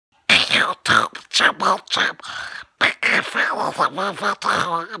Hey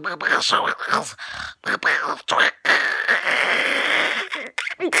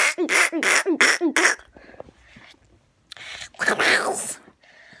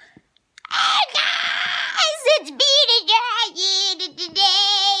guys, it's Beanie Dragon, and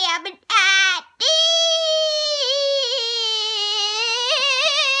today I'm at dip.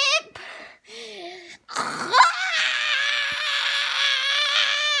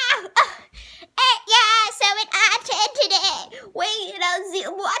 Yeah, so at I-10 today, we're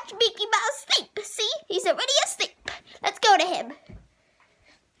gonna watch Mickey Mouse sleep. See, he's already asleep. Let's go to him.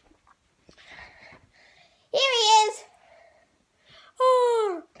 Here he is.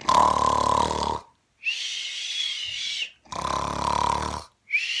 Oh.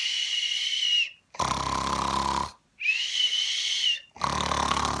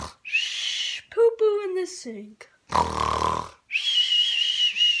 Poo-poo in the sink.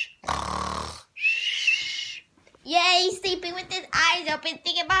 Yeah, he's sleeping with his eyes open.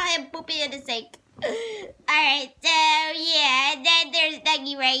 Think about him pooping in the sink. Alright, so yeah, and then there's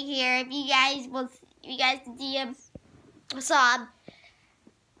Dougie right here. If you guys can see him, saw him.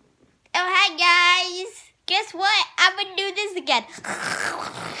 Oh, hi guys. Guess what? I'm gonna do this again.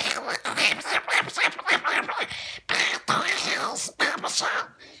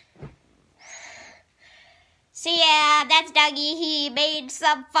 So yeah, that's Dougie. He made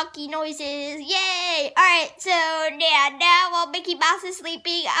some funky noises. Yay! Alright, so yeah, now while Mickey Mouse is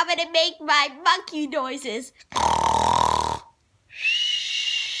sleeping, I'm gonna make my monkey noises.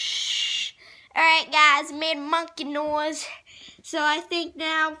 Alright guys, made a monkey noise. So I think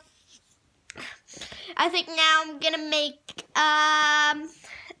now I'm gonna make a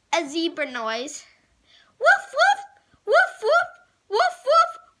zebra noise. Woof woof! Woof woof! Woof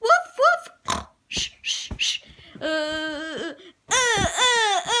woof! Woof woof! Shh shh shh. Alright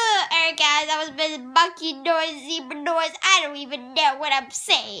guys, that was a bit of monkey noise, zebra noise. I don't even know what I'm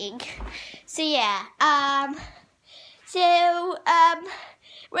saying. So yeah,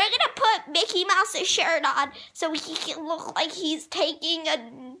 we're gonna put Mickey Mouse's shirt on so he can look like he's taking a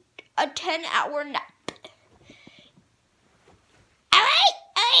 10-hour nap. Alright,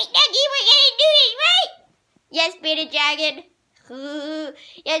 Dougie, we're gonna do this, right? Yes, Beanie Dragon.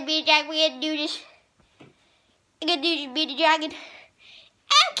 Yes, Beanie Dragon, we're gonna do this. I'm gonna do this, Beanie Dragon.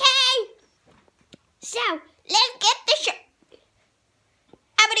 Okay. So, let's get the shirt.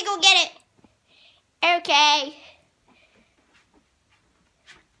 I'm gonna go get it. Okay.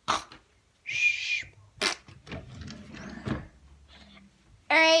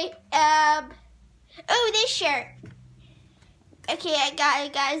 Alright, oh, this shirt. Okay, I got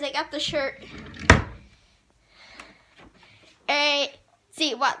it, guys. I got the shirt. Alright,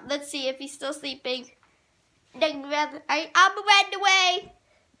 let's see if he's still sleeping. I'm gonna run away.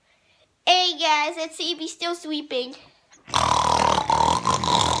 Hey, guys, let's see if he's still sleeping.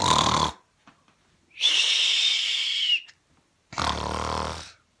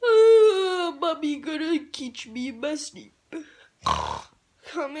 Mommy gonna catch me in my sleep.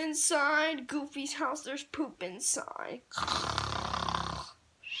 Come inside Goofy's house, there's poop inside.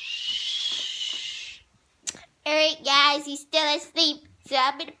 Alright guys, he's still asleep, so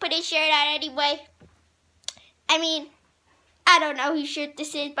I'm gonna put his shirt on anyway. I mean, I don't know whose shirt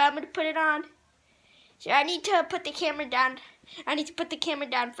this is, but I'm gonna put it on. So I need to put the camera down. I need to put the camera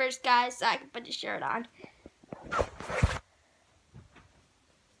down first, guys, so I can put the shirt on.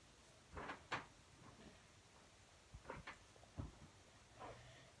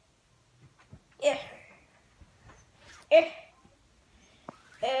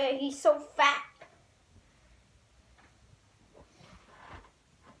 He's so fat.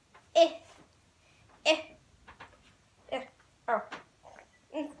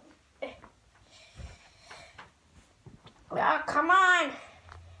 Oh, come on.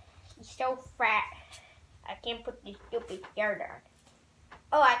 He's so fat. I can't put this stupid shirt on.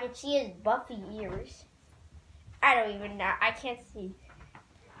 Oh, I can see his buffy ears. I don't even know. I can't see.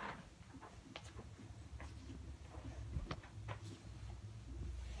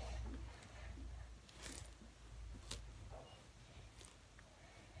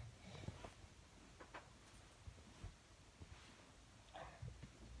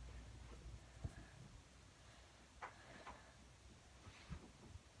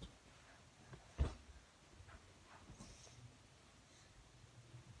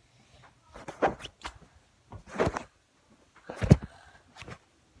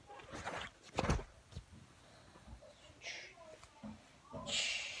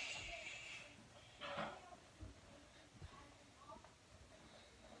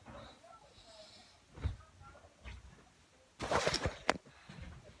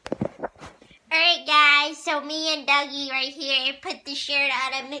 guys, so me and Dougie right here put the shirt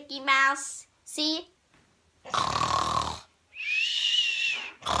on of Mickey Mouse. See?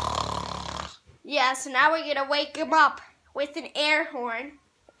 Yeah, so now we're gonna wake him up with an air horn.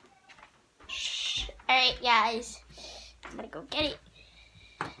 Alright, guys. I'm gonna go get it.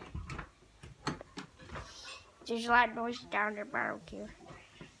 There's a lot of noise down there, but I don't care.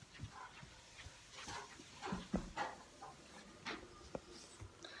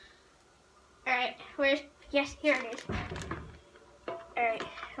 Alright, yes, here it is. Alright,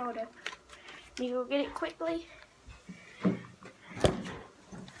 hold up. Let me go get it quickly.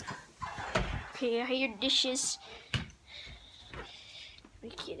 Okay, I hear dishes. Let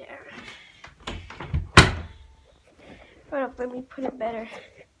me get it out. Hold up, let me put it better.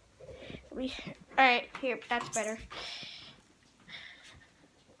 Alright, here, that's better.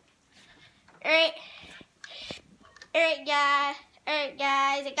 Alright, guys. Alright,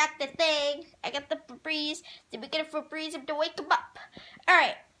 guys, I got the thing. I got the Febreze. Then we get a Febreze to wake him up.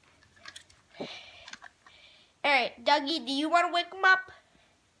 Alright. Alright, Dougie, do you want to wake him up?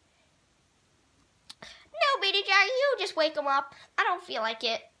 No, Baby Jackie, you just wake him up. I don't feel like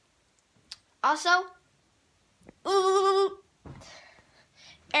it. Also, ooh.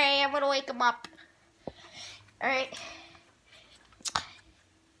 Alright, I'm going to wake him up. Alright.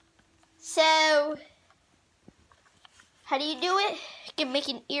 So, how do you do it? You can make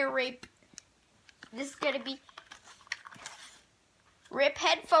an ear rape. This is going to be rip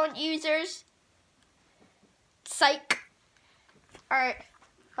headphone users. Psych. Alright,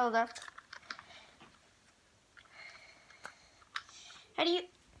 hold on. How do you...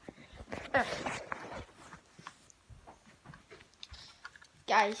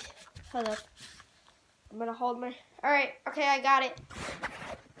 Guys, hold up. I'm going to hold my... Alright, okay, I got it.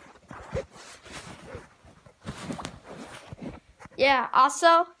 Yeah, also,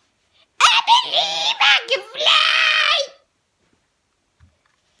 I believe I can fly!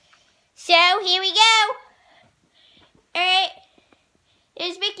 So, here we go. Alright,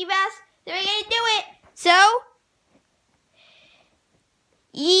 here's Mickey Mouse. So, we're going to do it. So,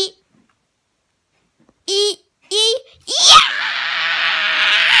 yeah!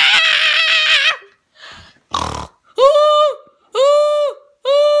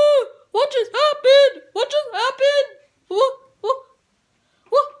 What just happened? What just happened? What?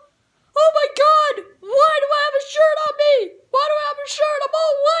 Oh my God! Why do I have a shirt on me? Why do I have a shirt? I'm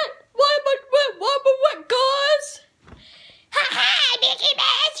all wet. Why am I wet? Why am I wet, guys? Ha ha, Mickey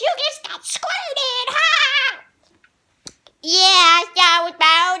Mouse, you just got squirted, ha! Yeah, that was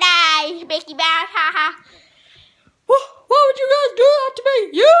my own eyes, Mickey Mouse, ha ha. Why would you guys do that to me?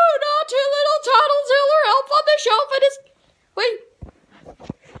 You naughty little tattletale elf on the shelf and his... Wait.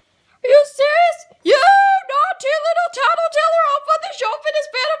 Are you serious? You naughty little tattletale elf on the shelf and his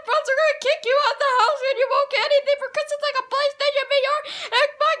band of friends are going to kick you out the house and you won't get anything for Christmas like a PlayStation VR,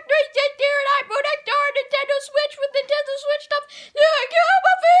 Xbox 360, and iPhone XR, Nintendo Switch with Nintendo Switch stuff. Yeah, get out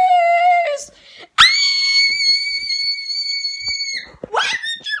my face! Why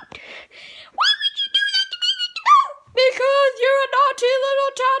would you do that to me, Mickey Mouse? Because you're a naughty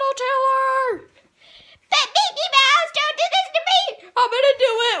little tattletaler! But Mickey Mouse, don't do this to me! I'm gonna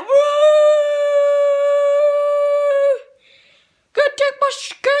do it! Woo! Gotta take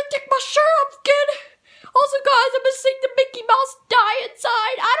my shirt off, kid! Also, guys, I'm gonna sing the Mickey Mouse Die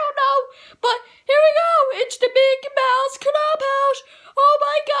Inside. I don't know, but here we go. It's the Mickey Mouse Clubhouse. Oh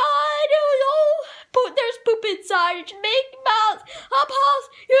my God! There's poop inside. It's Mickey Mouse Clubhouse.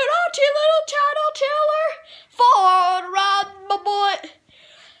 You naughty little tattletailer. Fall around my boy.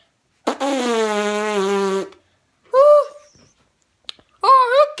 Oh,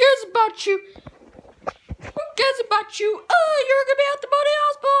 who cares about you? Who cares about you? Oh, you're gonna be at the money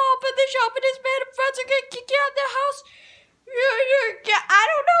hospital for the shop and his band of friends are gonna kick you out of the house. I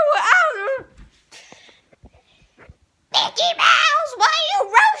don't know. Mickey Mouse, why you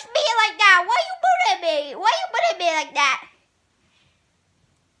roast me like that? Why you bully me? Why you bully me like that?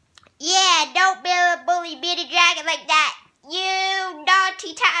 Yeah, don't bully me the dragon like that. You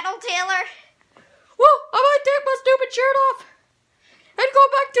naughty tattletaler. Well, I might take my stupid shirt off and go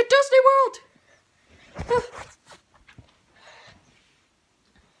back to Disney World.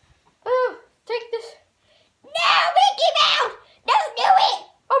 Oh, take this. No, Mickey Mouse! Don't do it!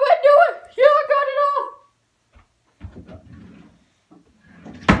 I'm gonna do it! Yeah, I got it off!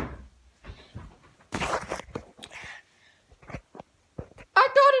 I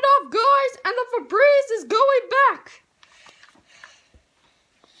got it off, guys, and the Febreze is going back.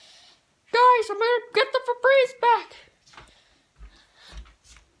 Guys, I'm gonna get the Febreze back.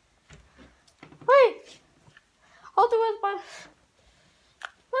 Wait. I'll do it with my...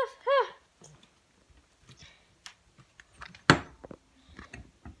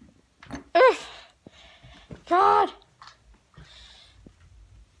 God.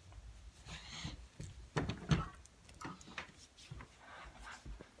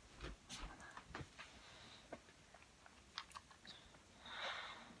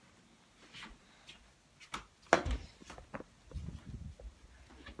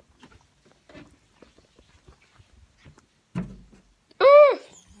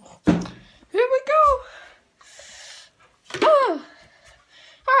 Here we go.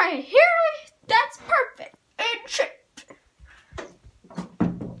 Alright, that's perfect. And chipped.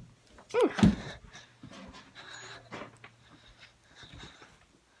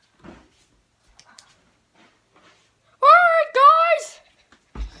 Alright, guys.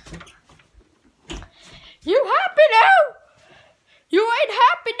 You happy now? You ain't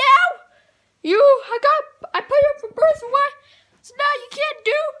happy now? I put you for Febreze away. So now you can't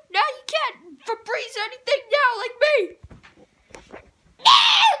Febreze anything now like me. No,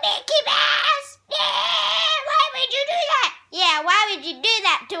 Mickey Mouse! No! Why would you do that? Yeah, why would you do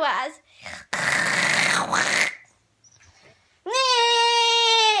that to us?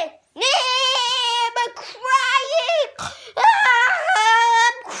 I'm crying!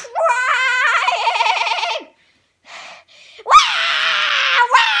 I'm crying! Wow!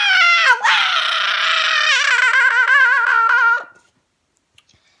 Wow! Wow!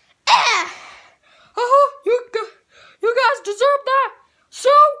 You guys deserve that. So,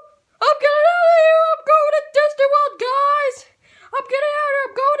 I'm getting out of here. I'm going to Disney World, guys. I'm getting out of here.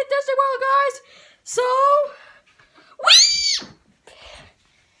 I'm going to Disney World, guys. So, Whee!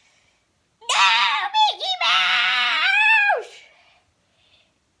 No, Mickey Mouse!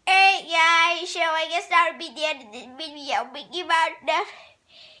 Alright, guys, so I guess that would be the end of this video. Mickey Mouse stuff.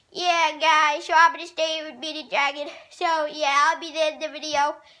 Yeah, guys, so I'm gonna stay here with Beanie Dragon. So, yeah, I'll be there in the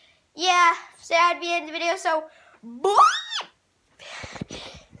video. Yeah, so that'd be in the video, so bye!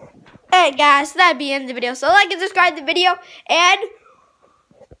 Alright, guys, so that'd be in the video. So like and subscribe to the video, and